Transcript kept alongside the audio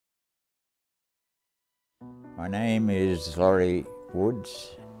My name is Laurie.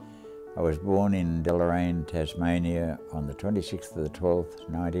 I was born in Deloraine, Tasmania on the 26th of the 12th,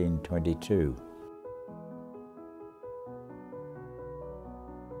 1922.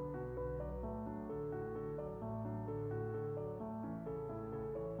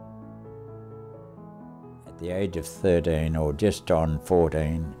 At the age of 13, or just on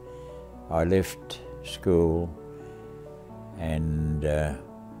 14, I left school and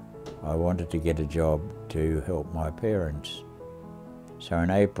I wanted to get a job to help my parents. So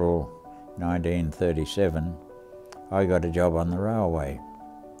in April 1937, I got a job on the railway.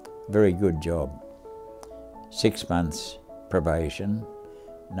 Very good job. 6 months probation,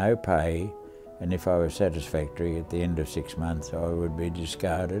 no pay, and if I was satisfactory at the end of 6 months, I would be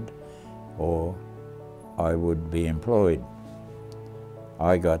discarded or I would be employed.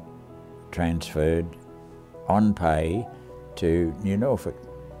 I got transferred on pay to New Norfolk.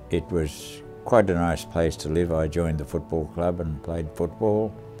 It was quite a nice place to live. I joined the football club and played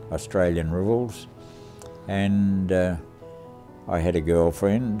football, Australian rules, and I had a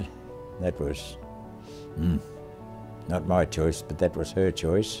girlfriend. That was not my choice, but that was her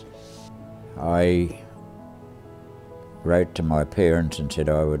choice. I wrote to my parents and said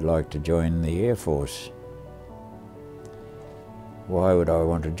I would like to join the Air Force. Why would I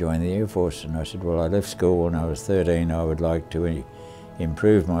want to join the Air Force? And I said, well, I left school when I was 13. I would like to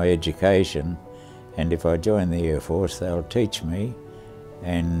improve my education, and if I join the Air Force, they'll teach me,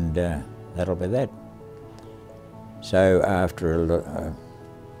 and that'll be that. So after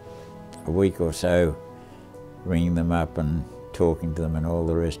a week or so, ringing them up and talking to them and all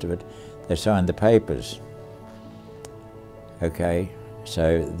the rest of it, they signed the papers. Okay,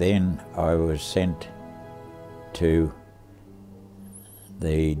 so then I was sent to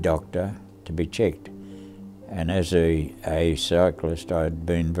the doctor to be checked. And as a cyclist, I'd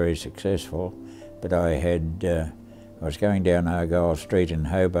been very successful, but I was going down Argyle Street in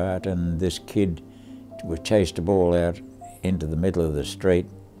Hobart, and this kid chased a ball out into the middle of the street,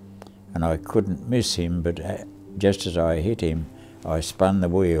 and I couldn't miss him, but just as I hit him, I spun the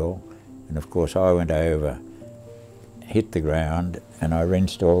wheel, and of course I went over, hit the ground, and I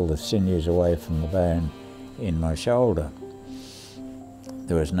wrenched all the sinews away from the bone in my shoulder.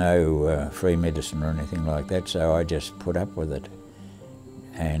 There was no free medicine or anything like that, so I just put up with it.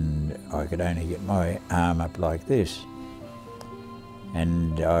 And I could only get my arm up like this.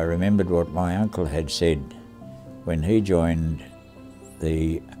 And I remembered what my uncle had said when he joined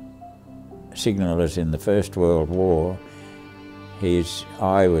the signallers in the First World War. His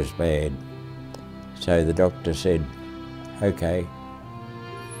eye was bad. So the doctor said, okay,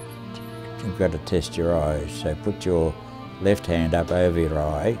 you've got to test your eyes, so put your left hand up over your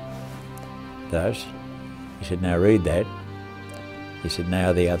eye, thus. He said, now read that. He said,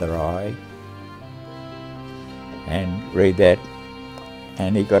 now the other eye, and read that,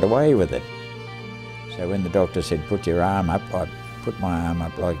 and he got away with it. So when the doctor said, put your arm up, I put my arm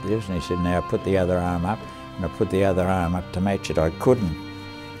up like this, and he said, now put the other arm up, and I put the other arm up to match it. I couldn't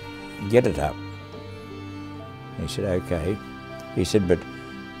get it up. He said, okay. He said, but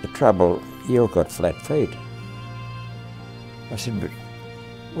the trouble, you've got flat feet. I said, but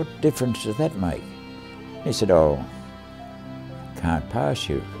what difference does that make? He said, oh, can't pass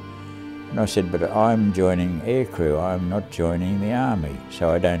you. And I said, but I'm joining aircrew, I'm not joining the army,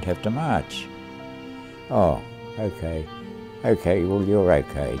 so I don't have to march. Oh, okay. Okay, well, you're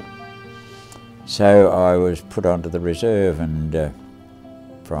okay. So I was put onto the reserve, and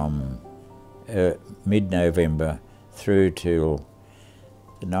from mid-November through till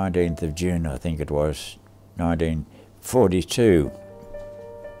the 19th of June, I think it was, 1942,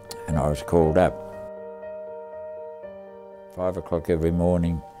 and I was called up. 5 o'clock every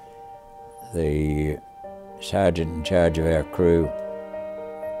morning, the sergeant in charge of our crew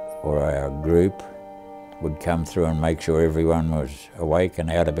or our group would come through and make sure everyone was awake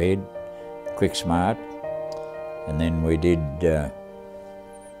and out of bed, quick smart, and then we did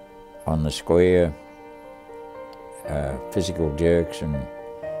on the square physical jerks and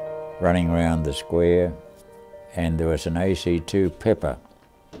running around the square. And there was an AC2 pepper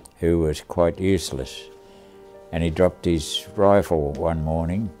who was quite useless, and he dropped his rifle one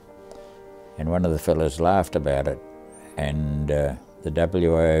morning, and one of the fellas laughed about it, and the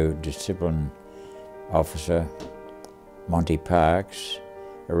WWII discipline officer, Monty Parks,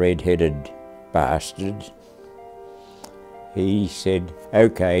 a red-headed bastard, he said,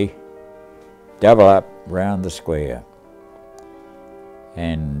 okay, double up round the square.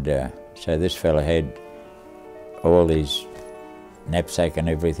 And so this fella had all his knapsack and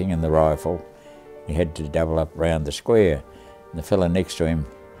everything and the rifle. He had to double up round the square. And the fellow next to him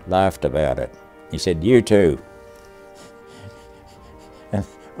laughed about it. He said, "You too." And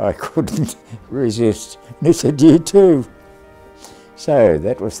I couldn't resist. And he said, "You too." So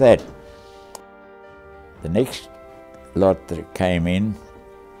that was that. The next lot that came in,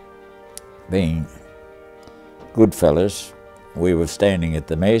 being good fellas, we were standing at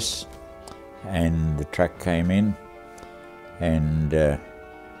the mess and the truck came in and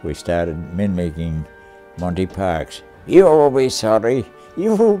we started mimicking Monty Parks. "You will be sorry,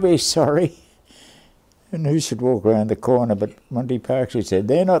 you will be sorry." And who should walk around the corner but Monty Parks? He said,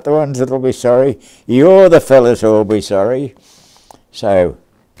 "They're not the ones that'll be sorry, you're the fellas who'll be sorry." So,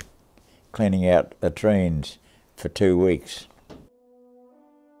 cleaning out latrines for 2 weeks.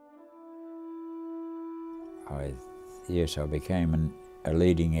 Yes, I became a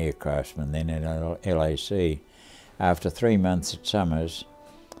leading aircraftsman then at LAC. After 3 months at Summers,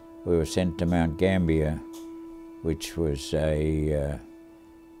 we were sent to Mount Gambier, which was a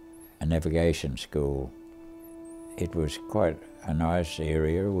navigation school. It was quite a nice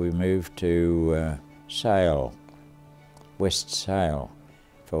area. We moved to Sale, West Sale,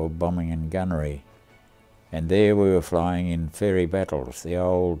 for bombing and gunnery. And there we were flying in ferry battles, the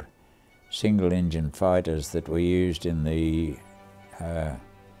old single-engine fighters that were used in the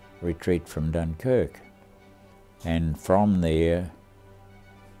retreat from Dunkirk. And from there,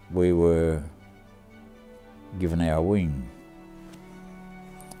 we were given our wing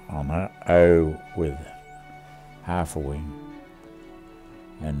on an O with half a wing.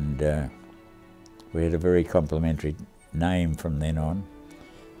 And we had a very complimentary name from then on.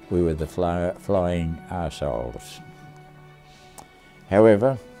 We were the flying arseholes.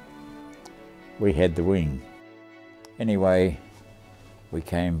 However, we had the wing. Anyway, we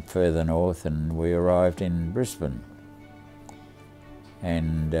came further north and we arrived in Brisbane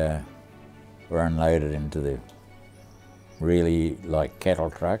and were unloaded into the really like cattle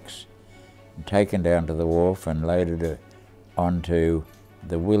trucks and taken down to the wharf and loaded onto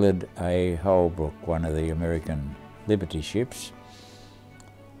the Willard A. Holbrook, one of the American Liberty ships.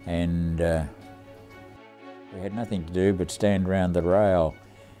 And we had nothing to do but stand round the rail.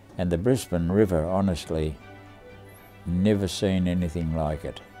 And the Brisbane River, honestly, never seen anything like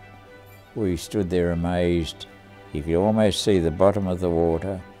it. We stood there amazed. You could almost see the bottom of the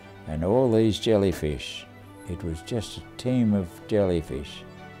water and all these jellyfish. It was just a team of jellyfish.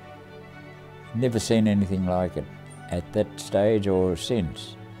 Never seen anything like it at that stage or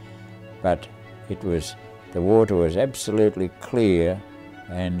since. But the water was absolutely clear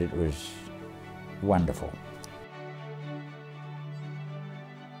and it was wonderful.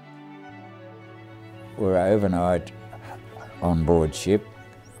 We were overnight on board ship.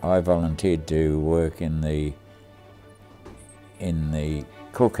 I volunteered to work in the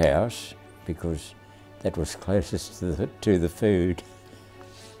cookhouse because that was closest to the food,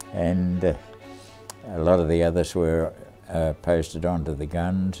 and a lot of the others were posted onto the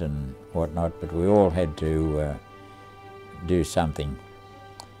guns and whatnot, but we all had to do something.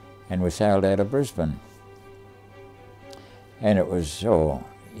 And we sailed out of Brisbane, and it was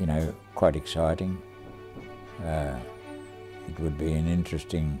quite exciting. It would be an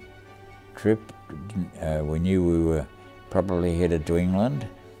interesting trip. We knew we were probably headed to England,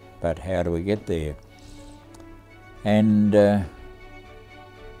 but how do we get there? And we're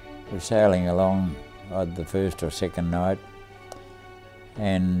sailing along the first or second night,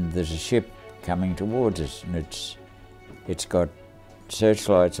 and there's a ship coming towards us, and it's got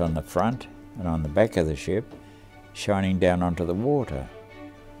searchlights on the front and on the back of the ship shining down onto the water.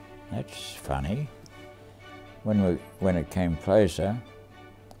 That's funny. When it came closer,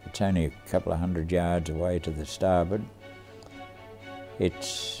 it's only a couple of 100 yards away to the starboard.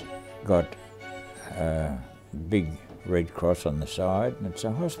 It's got a big red cross on the side, and it's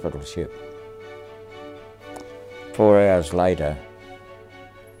a hospital ship. 4 hours later,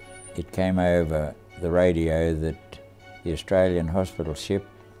 it came over the radio that the Australian hospital ship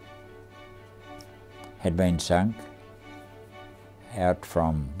had been sunk out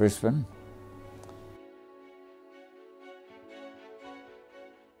from Brisbane.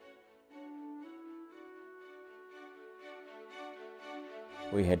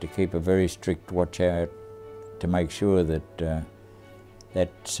 We had to keep a very strict watch out to make sure that that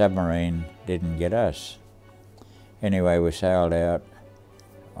submarine didn't get us. Anyway, we sailed out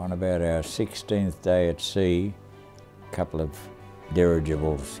on about our 16th day at sea. A couple of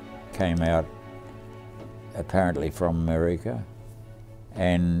dirigibles came out, apparently from America,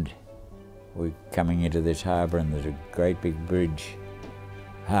 and we're coming into this harbour and there's a great big bridge.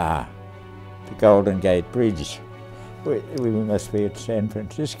 The Golden Gate Bridge. We must be at San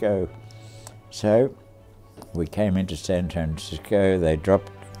Francisco. So we came into San Francisco. They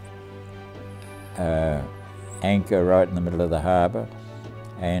dropped anchor right in the middle of the harbour,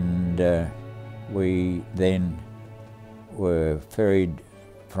 and we then were ferried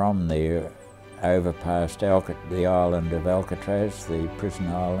from there over past the island of Alcatraz, the prison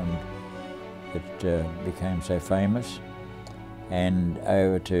island that became so famous, and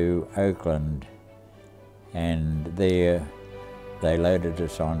over to Oakland, and there they loaded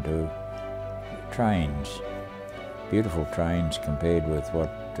us onto trains, beautiful trains compared with what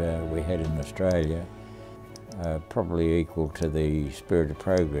we had in Australia, probably equal to the Spirit of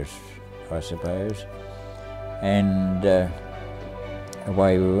Progress, I suppose, and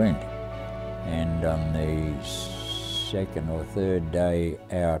away we went. And on the second or third day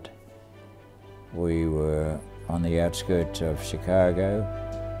out, we were on the outskirts of Chicago,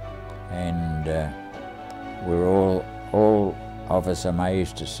 and we were all of us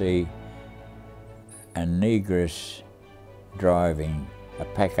amazed to see a negress driving a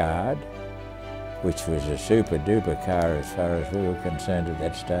Packard, which was a super duper car as far as we were concerned at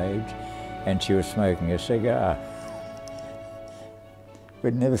that stage, and she was smoking a cigar.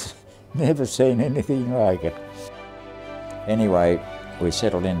 We'd never seen anything like it. Anyway, we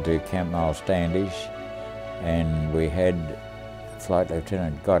settled into Camp Miles Standish, and we had Flight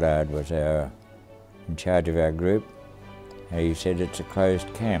Lieutenant Goddard was in charge of our group, and he said it's a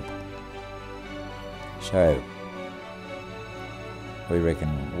closed camp. So we reckon,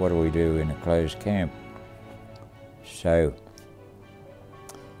 what do we do in a closed camp? So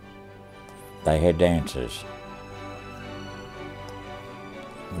they had dancers.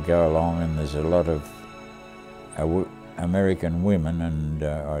 We go along, and there's a lot of American women, and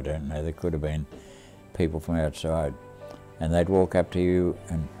I don't know, there could have been people from outside, and they'd walk up to you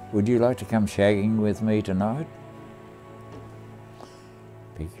and, would you like to come shagging with me tonight?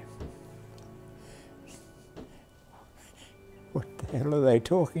 What the hell are they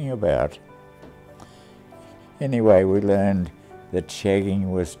talking about? Anyway, we learned that shagging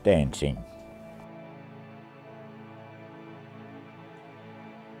was dancing.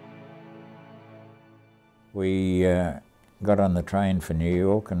 We got on the train for New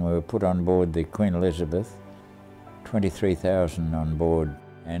York, and we were put on board the Queen Elizabeth, 23,000 on board,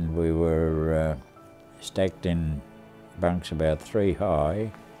 and we were stacked in bunks about 3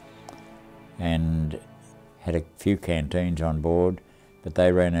 high, and had a few canteens on board, but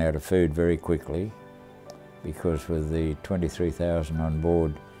they ran out of food very quickly, because with the 23,000 on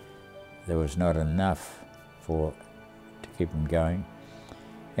board, there was not enough to keep them going.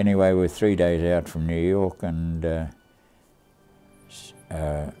 Anyway, we're 3 days out from New York, and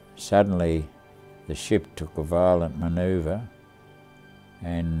suddenly the ship took a violent manoeuvre,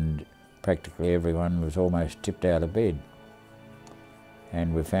 and practically everyone was almost tipped out of bed.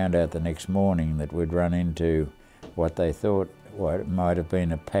 And we found out the next morning that we'd run into what they thought might have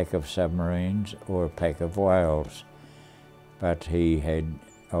been a pack of submarines or a pack of whales. But he had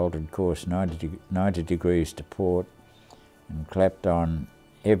altered course 90 degrees to port and clapped on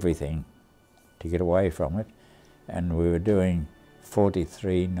everything to get away from it, and we were doing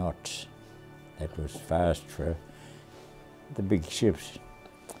 43 knots. That was fast for the big ships,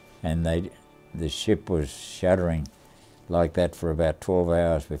 and the ship was shuddering like that for about 12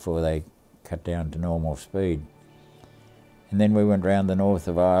 hours before they cut down to normal speed. And then we went round the north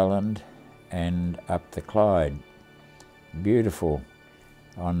of Ireland and up the Clyde. Beautiful.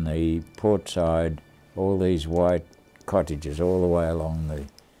 On the port side, all these white cottages all the way along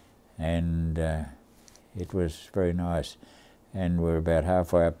and it was very nice. And we were about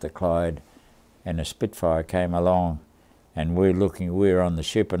halfway up the Clyde, and a Spitfire came along, and we're on the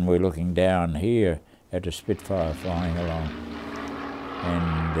ship, and we're looking down here at a Spitfire flying along.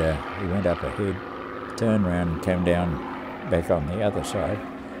 And we went up ahead, turned around and came down back on the other side,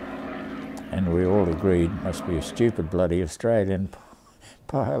 and we all agreed must be a stupid bloody Australian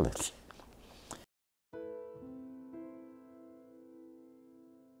pilot.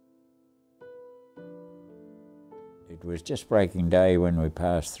 It was just breaking day when we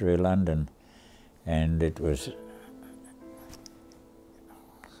passed through London, and it was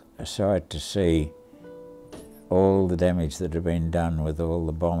a sight to see all the damage that had been done with all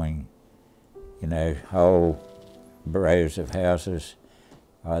the bombing. You know, whole rows of houses,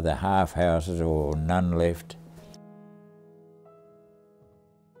 either half houses or none left.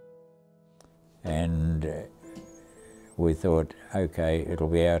 And we thought, okay, it'll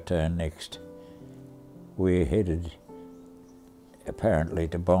be our turn next. We're headed apparently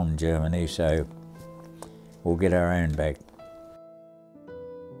to bomb Germany, so we'll get our own back.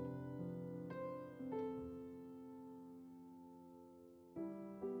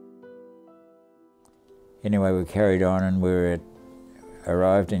 Anyway, we carried on, and we were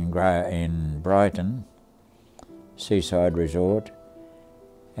arrived in Brighton, seaside resort,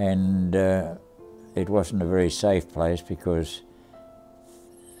 and it wasn't a very safe place because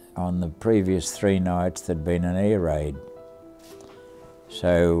on the previous 3 nights there'd been an air raid.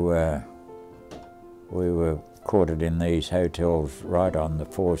 So we were quartered in these hotels right on the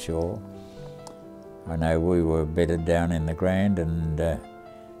foreshore. I know we were bedded down in the Grand, and there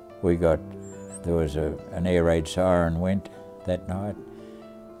was an air raid siren went that night,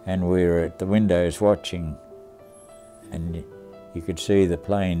 and we were at the windows watching, and you could see the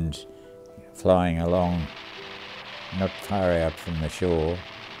planes flying along not far out from the shore,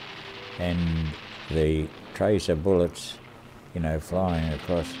 and the tracer bullets, you know, flying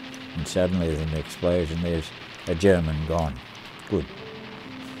across, and suddenly there's an explosion. There's a German gone. Good.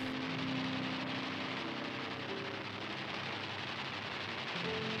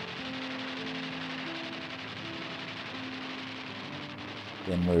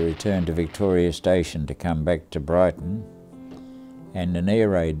 Then we returned to Victoria Station to come back to Brighton, and an air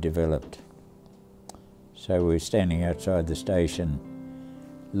raid developed. So we were standing outside the station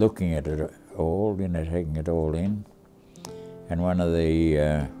looking at it all, you know, taking it all in, and one of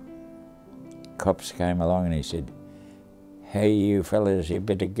the cops came along and he said, "Hey, you fellas, you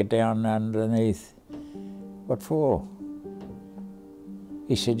better get down underneath." "What for?"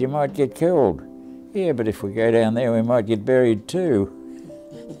 He said, "You might get killed." "Yeah, but if we go down there we might get buried too."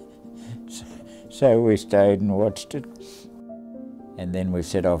 So we stayed and watched it. And then we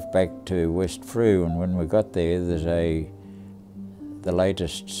set off back to West Frew, and when we got there, there's the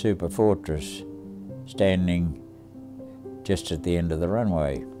latest super fortress standing just at the end of the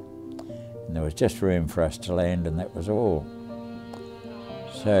runway. And there was just room for us to land, and that was all.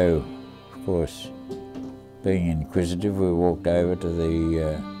 So, of course, being inquisitive, we walked over to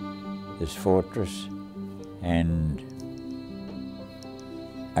this fortress and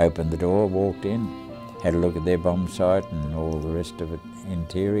opened the door, walked in, had a look at their bomb site and all the rest of it,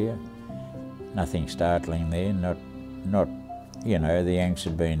 interior. Nothing startling there, not you know, the Yanks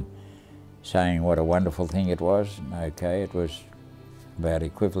had been saying what a wonderful thing it was, and okay, it was about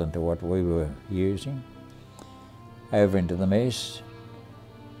equivalent to what we were using. Over into the mess.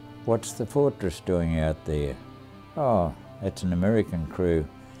 "What's the fortress doing out there?" "Oh, that's an American crew.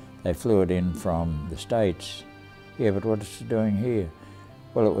 They flew it in from the States." "Yeah, but what is it doing here?"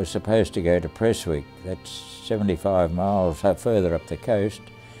 "Well, it was supposed to go to Prestwick. That's 75 miles further up the coast,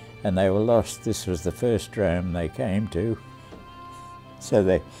 and they were lost. This was the first drome they came to, so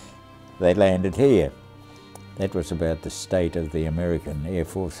they landed here." That was about the state of the American Air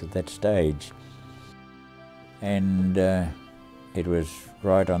Force at that stage. And it was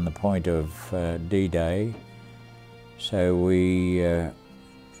right on the point of D-Day, so we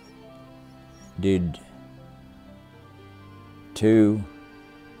did 2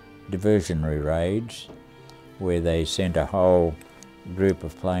 diversionary raids where they sent a whole group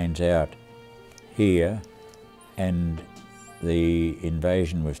of planes out here, and the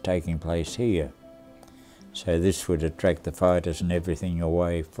invasion was taking place here. So this would attract the fighters and everything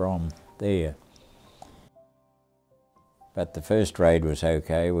away from there. But the first raid was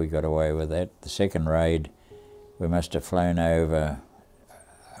okay, we got away with that. The second raid, we must have flown over,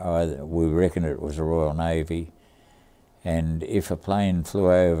 we reckon it was a Royal Navy, and if a plane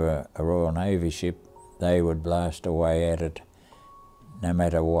flew over a Royal Navy ship, they would blast away at it no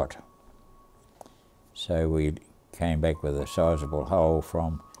matter what. So we came back with a sizable hole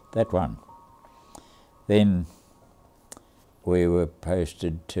from that one. Then we were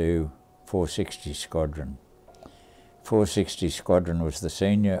posted to 460 Squadron. 460 Squadron was the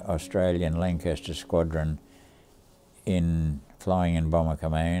senior Australian Lancaster Squadron flying in Bomber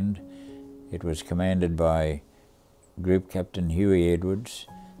Command. It was commanded by Group Captain Huey Edwards,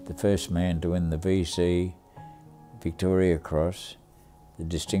 the first man to win the VC, Victoria Cross, the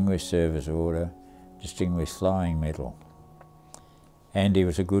Distinguished Service Order, Distinguished Flying Medal. And he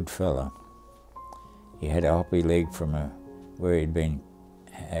was a good fella. He had a hoppy leg from where he'd been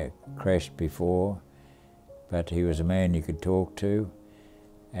crashed before, but he was a man you could talk to.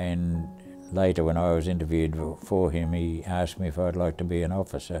 And later, when I was interviewed for him, he asked me if I'd like to be an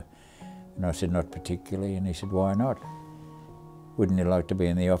officer. And I said, not particularly. And he said, why not? Wouldn't you like to be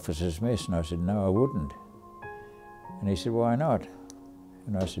in the officers' mess? And I said, no, I wouldn't. And he said, why not?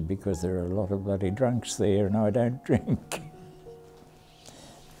 And I said, because there are a lot of bloody drunks there and I don't drink.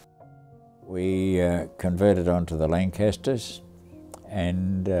 We converted onto the Lancasters,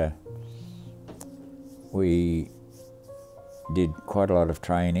 and we did quite a lot of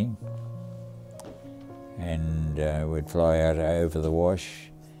training, and we'd fly out over the wash,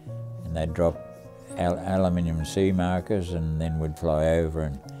 and they'd drop aluminium sea markers, and then we'd fly over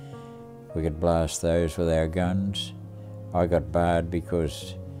and we could blast those with our guns. I got barred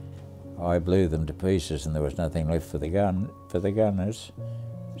because I blew them to pieces and there was nothing left for the gunners,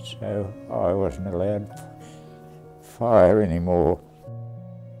 so I wasn't allowed to fire anymore.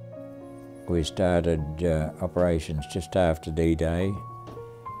 We started operations just after D-Day,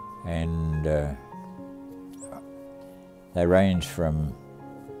 and they ranged from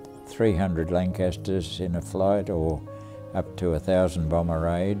 300 Lancasters in a flight or up to 1,000 bomber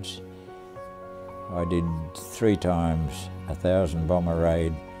raids. I did 3 times 1,000 bomber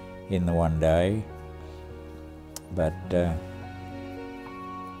raid in the one day, but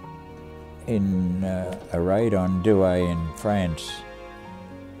in a raid on WWII in France,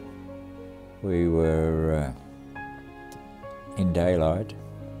 we were in daylight.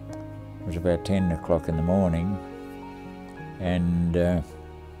 It was about 10 o'clock in the morning, and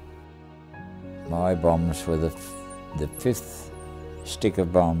my bombs were the 5th stick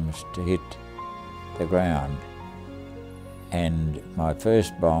of bombs to hit the ground, and my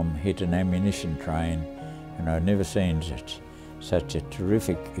first bomb hit an ammunition train, and I'd never seen such a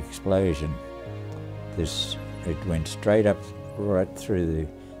terrific explosion. It went straight up right through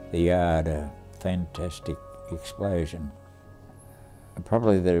the yard, a fantastic explosion.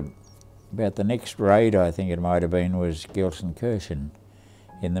 Probably about the next raid, I think it might have been, was Gelsenkirchen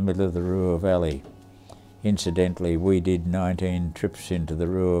in the middle of the Ruhr Valley. Incidentally, we did 19 trips into the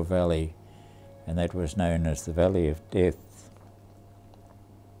Ruhr Valley, and that was known as the Valley of Death.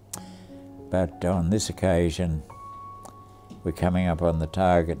 But on this occasion, we're coming up on the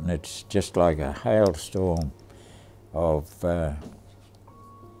target, and it's just like a hailstorm of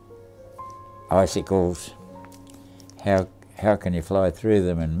icicles. How can you fly through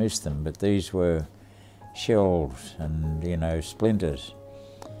them and miss them? But these were shells and, you know, splinters.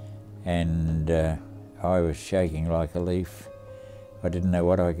 And I was shaking like a leaf. I didn't know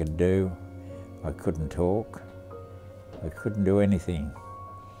what I could do. I couldn't talk. I couldn't do anything.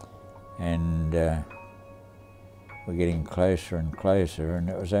 And we're getting closer and closer, and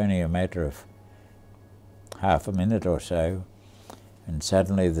it was only a matter of half a minute or so, and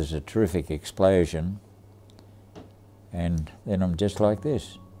suddenly there's a terrific explosion, and then I'm just like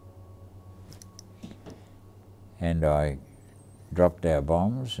this. And I dropped our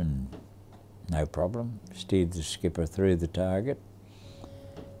bombs, and no problem, steered the skipper through the target,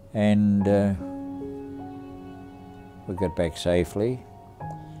 and we got back safely,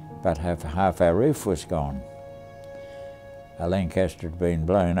 but half our roof was gone. Our Lancaster had been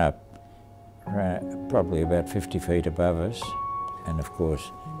blown up probably about 50 feet above us, and of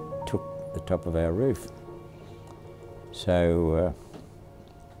course took the top of our roof. So,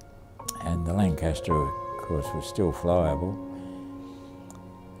 and the Lancaster, of course, was still flyable.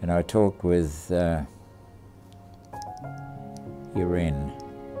 And I talked with Deloraine,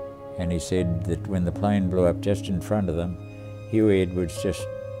 and he said that when the plane blew up just in front of them, Huey Edwards just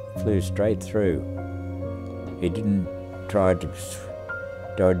flew straight through. He didn't try to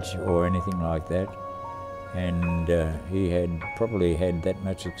dodge or anything like that, and he had probably had that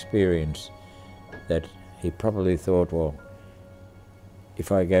much experience that he probably thought, well,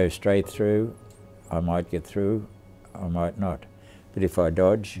 if I go straight through, I might get through, I might not. But if I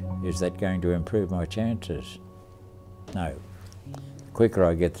dodge, is that going to improve my chances? No. The quicker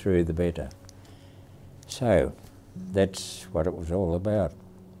I get through, the better. So that's what it was all about.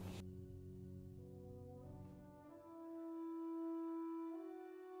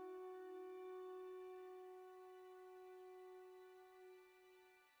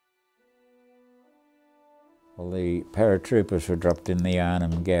 Well, the paratroopers were dropped in the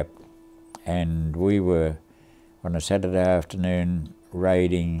Arnhem Gap, and we were on a Saturday afternoon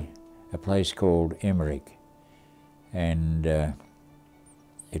raiding a place called Emmerich, and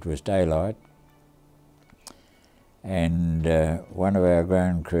it was daylight, and one of our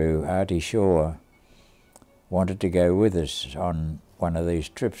ground crew, Artie Shaw, wanted to go with us on one of these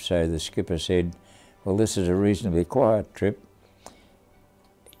trips, so the skipper said, well, this is a reasonably quiet trip,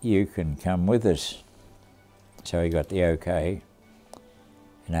 you can come with us. So he got the okay,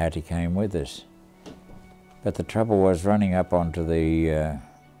 and Artie came with us. But the trouble was running up onto the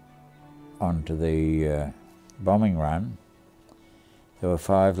bombing run. There were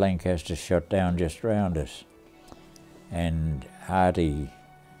 5 Lancasters shot down just round us, and Artie,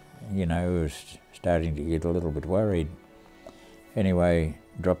 you know, was starting to get a little bit worried. Anyway,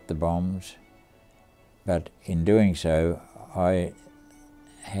 dropped the bombs, but in doing so, I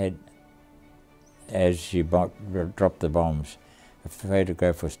had, as you dropped the bombs, a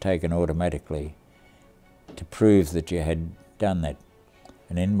photograph was taken automatically to prove that you had done that.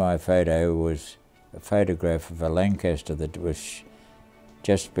 And in my photo was a photograph of a Lancaster that was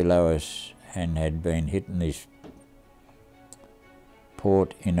just below us and had been hit in his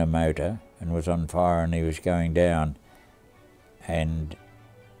port inner motor and was on fire, and he was going down and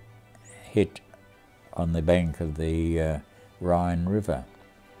hit on the bank of the Rhine River.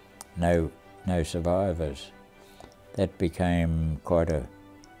 No survivors. That became quite a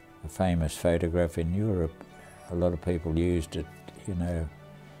famous photograph in Europe. A lot of people used it, you know,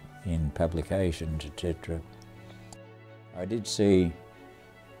 in publications, etc. I did see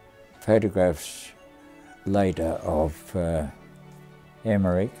photographs later of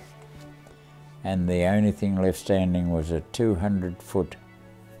Emmerich, and the only thing left standing was a 200-foot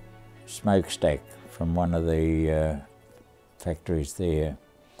smokestack from one of the factories there.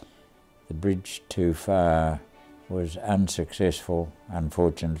 The bridge too far was unsuccessful,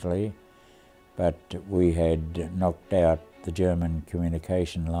 unfortunately, but we had knocked out the German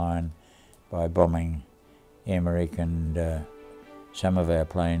communication line by bombing Emmerich, and some of our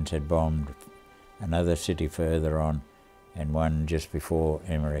planes had bombed another city further on and one just before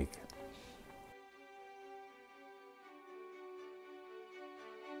Emmerich.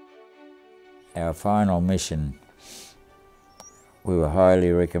 Our final mission, we were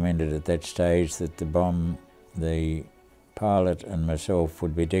highly recommended at that stage that the pilot and myself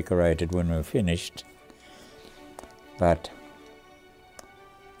would be decorated when we were finished, but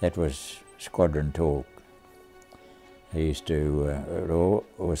that was squadron talk. They used to, it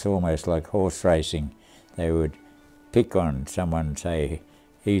was almost like horse racing. They would pick on someone, say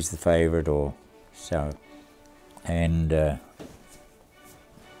he's the favourite or so. And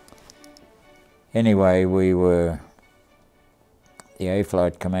anyway, the A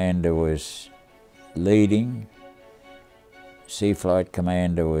Flight Commander was leading, C Flight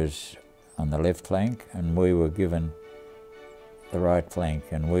Commander was on the left flank, and we were given the right flank,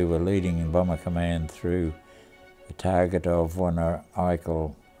 and we were leading in Bomber Command through the target of one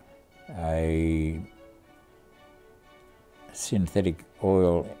Eichel, a synthetic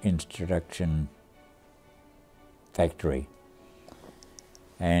oil introduction factory.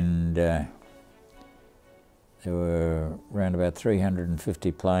 And there were around about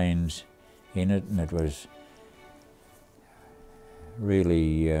 350 planes in it, and it was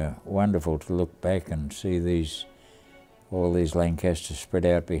really wonderful to look back and see all these Lancasters spread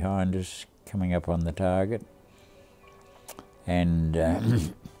out behind us, coming up on the target.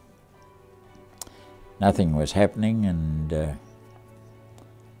 And nothing was happening, and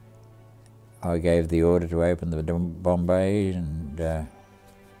I gave the order to open the bomb bays and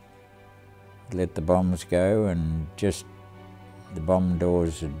let the bombs go, and just the bomb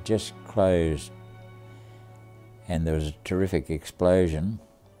doors had just closed, and there was a terrific explosion,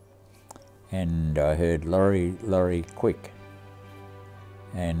 and I heard Laurie, Laurie, quick,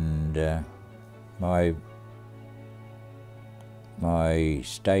 and my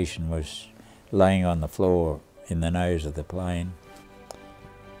station was laying on the floor in the nose of the plane.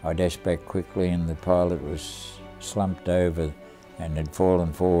 I dashed back quickly, and the pilot was slumped over and had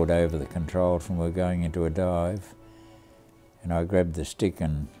fallen forward over the controls, and we were going into a dive. And I grabbed the stick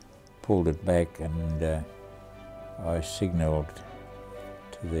and pulled it back, and I signalled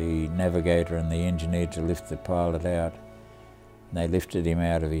to the navigator and the engineer to lift the pilot out. And they lifted him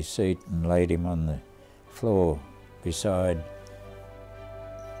out of his seat and laid him on the floor beside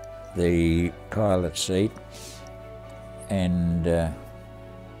the pilot's seat, and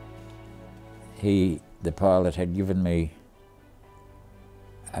the pilot had given me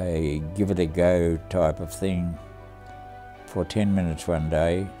a give it a go type of thing for 10 minutes one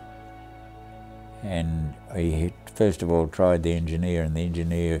day, and he first of all tried the engineer, and the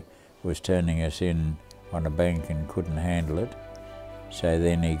engineer was turning us in on a bank and couldn't handle it. So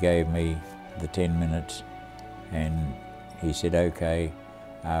then he gave me the 10 minutes, and he said, okay,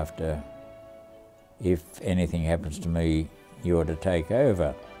 after, if anything happens to me, you ought to take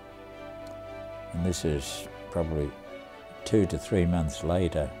over. And this is probably 2 to 3 months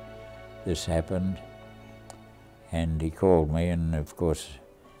later this happened, and he called me, and of course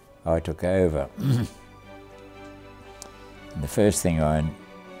I took over. And the first thing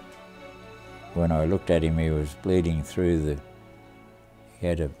when I looked at him, he was bleeding through he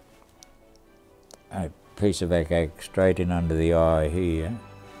had a piece of ack straight in under the eye here,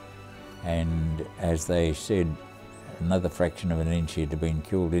 and as they said, another fraction of an inch he'd have been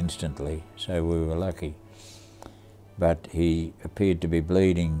killed instantly, so we were lucky. But he appeared to be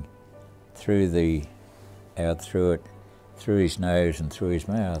bleeding out through it, through his nose and through his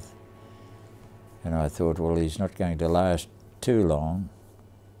mouth. And I thought, well, he's not going to last too long,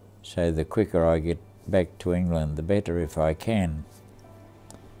 so the quicker I get back to England, the better if I can.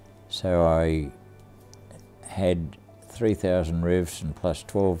 So I had 3,000 revs and plus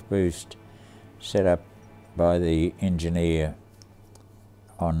 12 boost set up by the engineer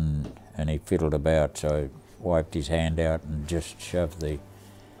on, and he fiddled about, so I wiped his hand out and just shoved the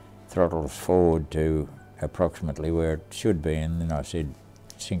throttles forward to approximately where it should be, and then I said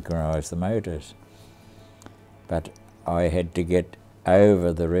synchronise the motors. But I had to get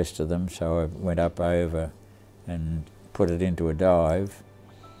over the rest of them, so I went up over and put it into a dive,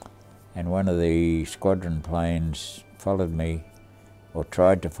 and one of the squadron planes followed me, or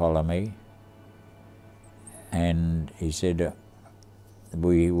tried to follow me, and he said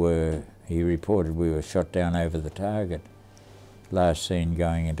he reported we were shot down over the target, last seen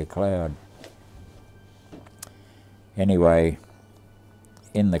going into cloud. Anyway,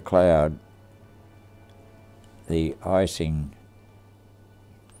 in the cloud, the icing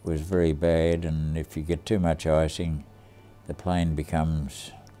was very bad, and if you get too much icing, the plane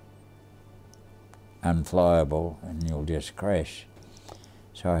becomes unflyable and you'll just crash.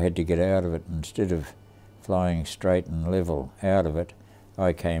 So I had to get out of it. Instead of flying straight and level out of it,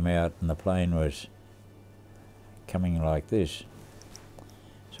 I came out and the plane was coming like this.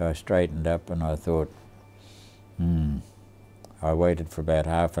 So I straightened up and I thought, I waited for about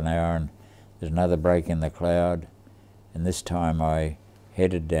half an hour, and there's another break in the cloud, and this time I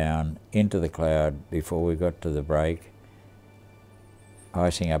headed down into the cloud before we got to the break,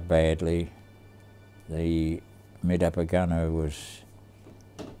 icing up badly. The mid-upper gunner was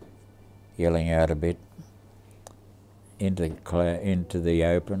yelling out a bit into the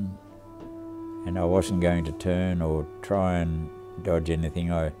open, and I wasn't going to turn or try and dodge anything,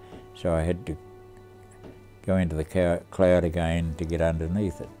 so I had to go into the cloud again to get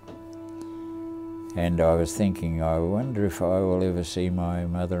underneath it. And I was thinking, I wonder if I will ever see my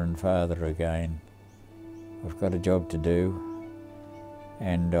mother and father again. I've got a job to do,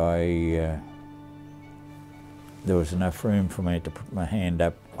 and there was enough room for me to put my hand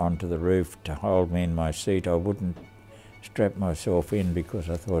up onto the roof to hold me in my seat. I wouldn't strap myself in because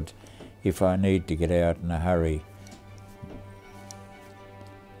I thought, if I need to get out in a hurry.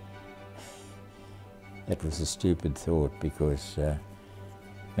 That was a stupid thought, because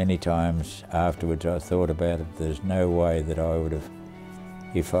many times afterwards I thought about it. There's no way that I would have,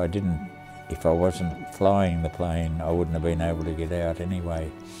 if I wasn't flying the plane, I wouldn't have been able to get out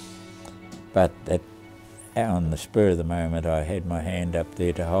anyway. But on the spur of the moment, I had my hand up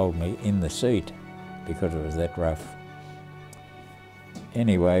there to hold me in the seat because it was that rough.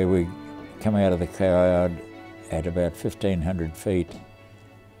 Anyway, we come out of the cloud at about 1,500 feet,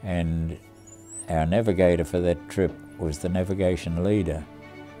 and our navigator for that trip was the navigation leader,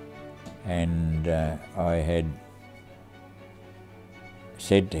 and I had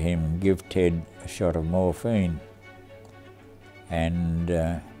said to him, give Ted a shot of morphine, and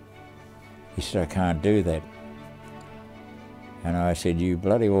he said, I can't do that. And I said, you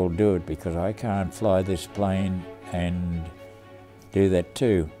bloody well do it, because I can't fly this plane and do that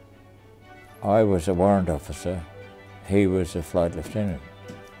too. I was a warrant officer, he was a flight lieutenant,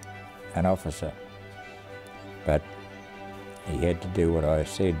 an officer. But he had to do what I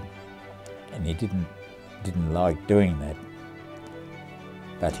said, and he didn't like doing that,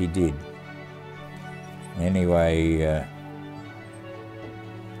 but he did. Anyway,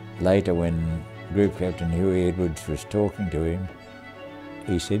 later when Group Captain Huey Edwards was talking to him,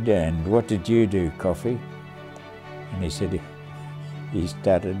 he said, and what did you do, Coffee? And he said, he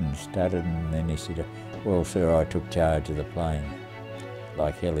stuttered, and then he said, well, sir, I took charge of the plane.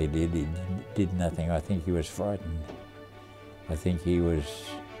 Like hell he did. He did nothing. I think he was frightened. I think he was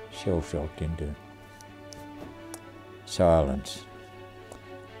shell-shocked into silence.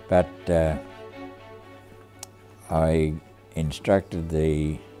 But I instructed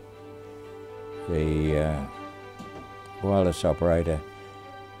the wireless operator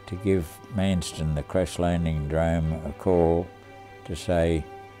to give Manston, the crash landing drone, a call to say,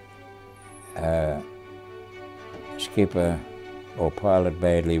 skipper or pilot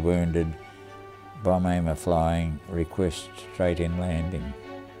badly wounded, bomb aimer flying, request straight in landing.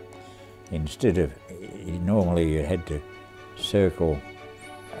 Instead of, normally you had to circle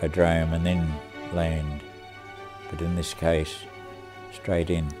a drone and then land, but in this case, straight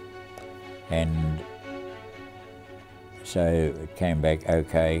in. And so it came back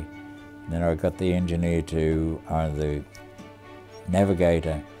okay. And then I got the engineer to, the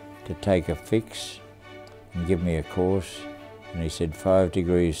navigator, to take a fix and give me a course. And he said 5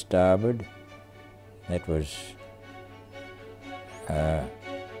 degrees starboard. That was,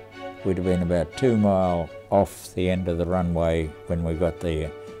 we'd have been about 2 miles off the end of the runway when we got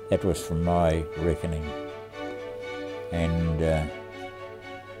there. That was from my reckoning. And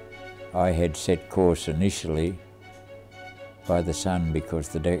I had set course initially by the sun because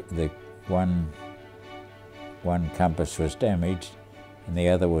the one compass was damaged and the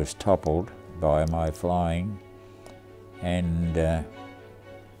other was toppled by my flying, and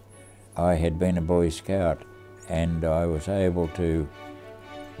I had been a Boy Scout and I was able to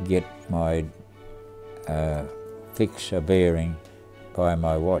get my fix a bearing by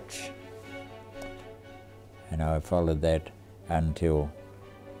my watch, and I followed that until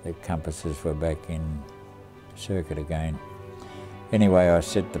the compasses were back in circuit again. Anyway, I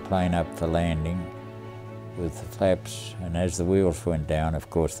set the plane up for landing with the flaps, and as the wheels went down, of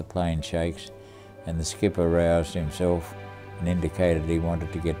course the plane shakes, and the skipper roused himself and indicated he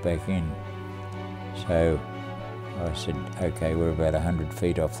wanted to get back in. So I said, okay, we're about 100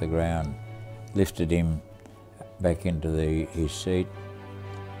 feet off the ground, lifted him back into his seat,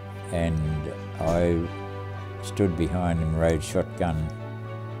 and I stood behind him, rode shotgun,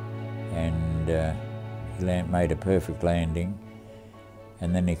 and he made a perfect landing,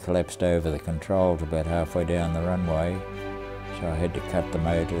 and then he collapsed over the controls about halfway down the runway, so I had to cut the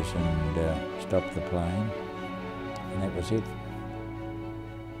motors and stop the plane, and that was it.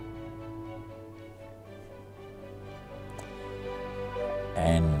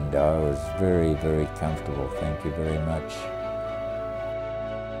 And I was very, very comfortable, thank you very much.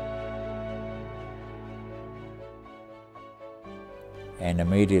 And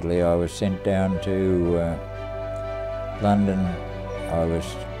immediately I was sent down to London. I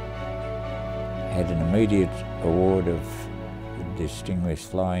had an immediate award of the Distinguished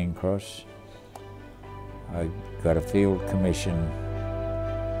Flying Cross. I got a field commission,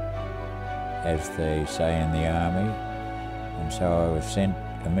 as they say in the Army, and so I was sent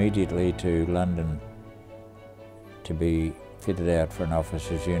immediately to London to be fitted out for an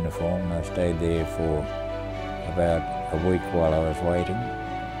officer's uniform. I stayed there for about a week while I was waiting,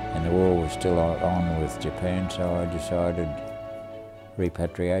 and the war was still on with Japan, so I decided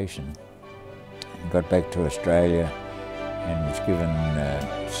repatriation. Got back to Australia and was given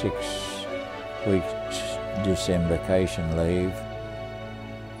 6 weeks disembarkation leave,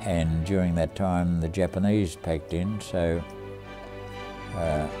 and during that time the Japanese packed in, so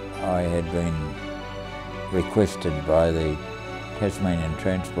I had been requested by the Tasmanian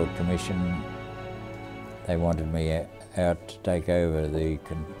Transport Commission. They wanted me out to take over the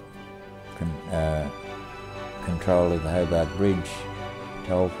control of the Hobart Bridge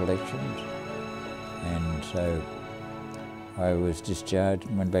toll collections, and so I was discharged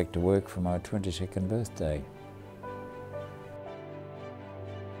and went back to work for my 22nd birthday.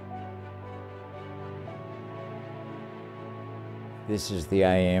 This is the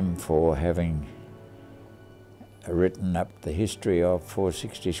AM for having written up the history of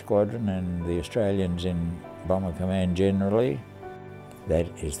 460 Squadron and the Australians in Bomber Command generally. That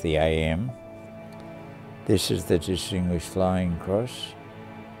is the AM. This is the Distinguished Flying Cross,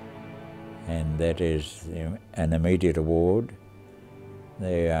 and that is an immediate award.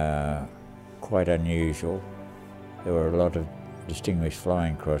 They are quite unusual. There were a lot of Distinguished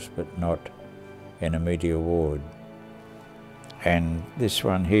Flying Cross, but not an immediate award. And this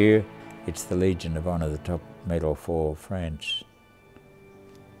one here, it's the Legion of Honour, the top medal for France.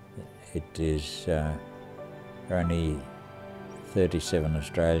 It is only 37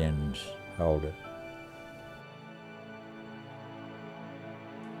 Australians hold it.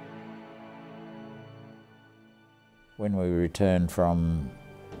 When we returned from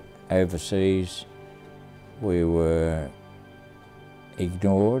overseas, we were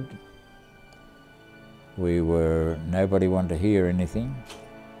ignored. Nobody wanted to hear anything,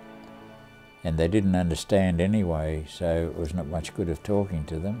 and they didn't understand anyway, so it was not much good of talking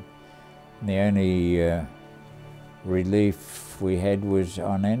to them. And the only relief we had was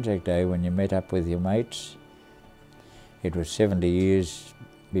on Anzac Day when you met up with your mates. It was 70 years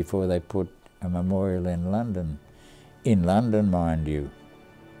before they put a memorial in London. In London, mind you.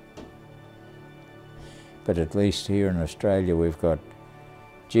 But at least here in Australia we've got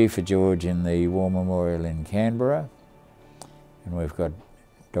G for George in the War Memorial in Canberra, and we've got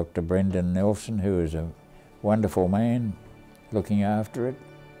Dr. Brendan Nelson, who is a wonderful man looking after it,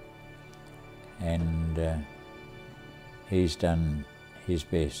 and he's done his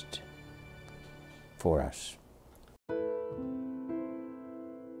best for us.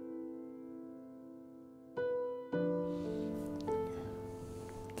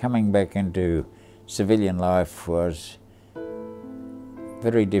 Coming back into civilian life was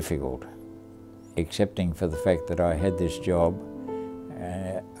very difficult, excepting for the fact that I had this job.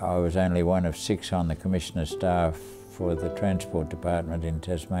 I was only one of 6 on the Commissioner's staff for the Transport Department in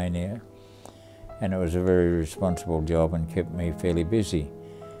Tasmania, and it was a very responsible job and kept me fairly busy.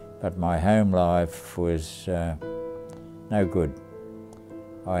 But my home life was no good.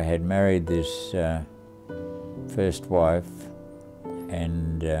 I had married this first wife,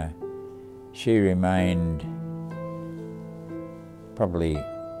 and she remained probably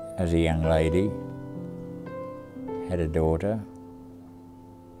as a young lady, had a daughter,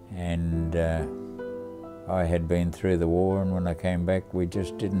 and I had been through the war, and when I came back we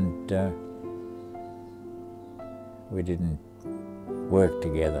just didn't work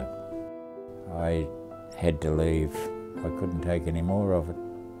together. I had to leave. I couldn't take any more of it.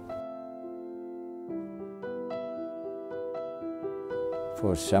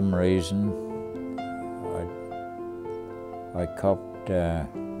 For some reason, I copped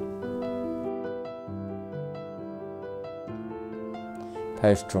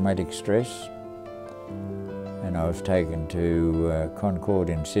post-traumatic stress, and I was taken to Concord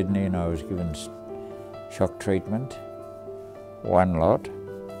in Sydney, and I was given shock treatment, one lot,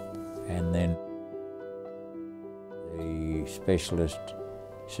 and then the specialist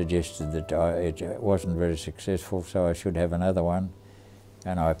suggested that it wasn't very successful, so I should have another one.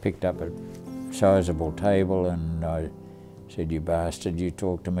 And I picked up a sizable table and I said, "You bastard, you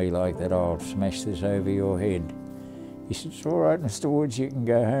talk to me like that, I'll smash this over your head." He said, "It's all right, Mr. Woods, you can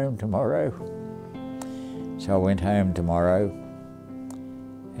go home tomorrow." So I went home tomorrow,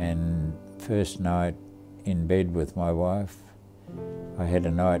 and first night in bed with my wife, I had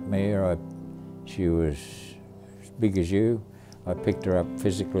a nightmare. She was as big as you. I picked her up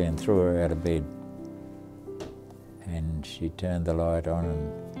physically and threw her out of bed. And she turned the light on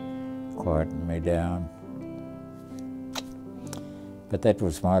and quietened me down. But that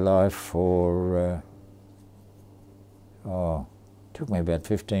was my life for, it took me about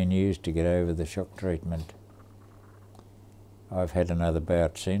 15 years to get over the shock treatment. I've had another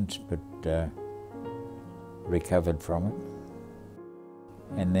bout since, but recovered from it.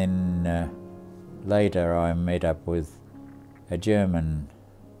 And then later I met up with a German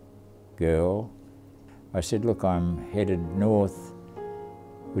girl. I said, "Look, I'm headed north.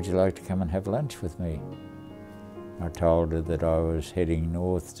 Would you like to come and have lunch with me?" I told her that I was heading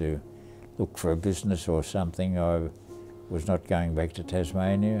north to look for a business or something. I was not going back to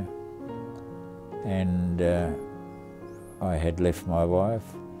Tasmania, and I had left my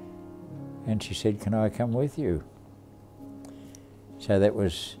wife, and she said, "Can I come with you?" So that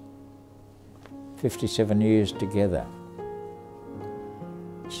was 57 years together.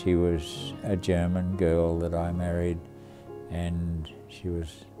 She was a German girl that I married, and she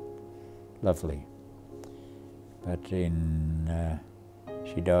was lovely. But she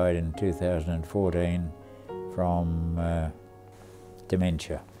died in 2014 from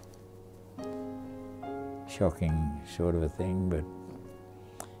dementia. Shocking sort of a thing, but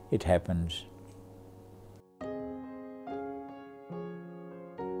it happens.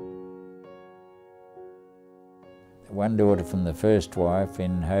 One daughter from the first wife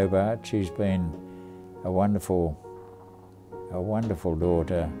in Hobart. She's been a wonderful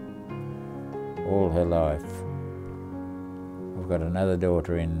daughter all her life. I've got another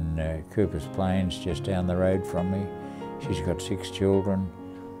daughter in Cooper's Plains, just down the road from me. She's got 6 children.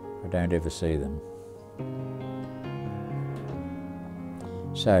 I don't ever see them.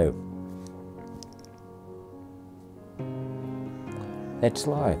 So, that's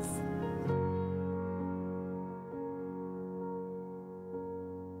life.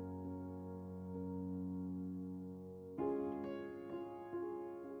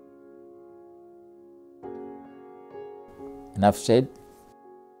 Enough said.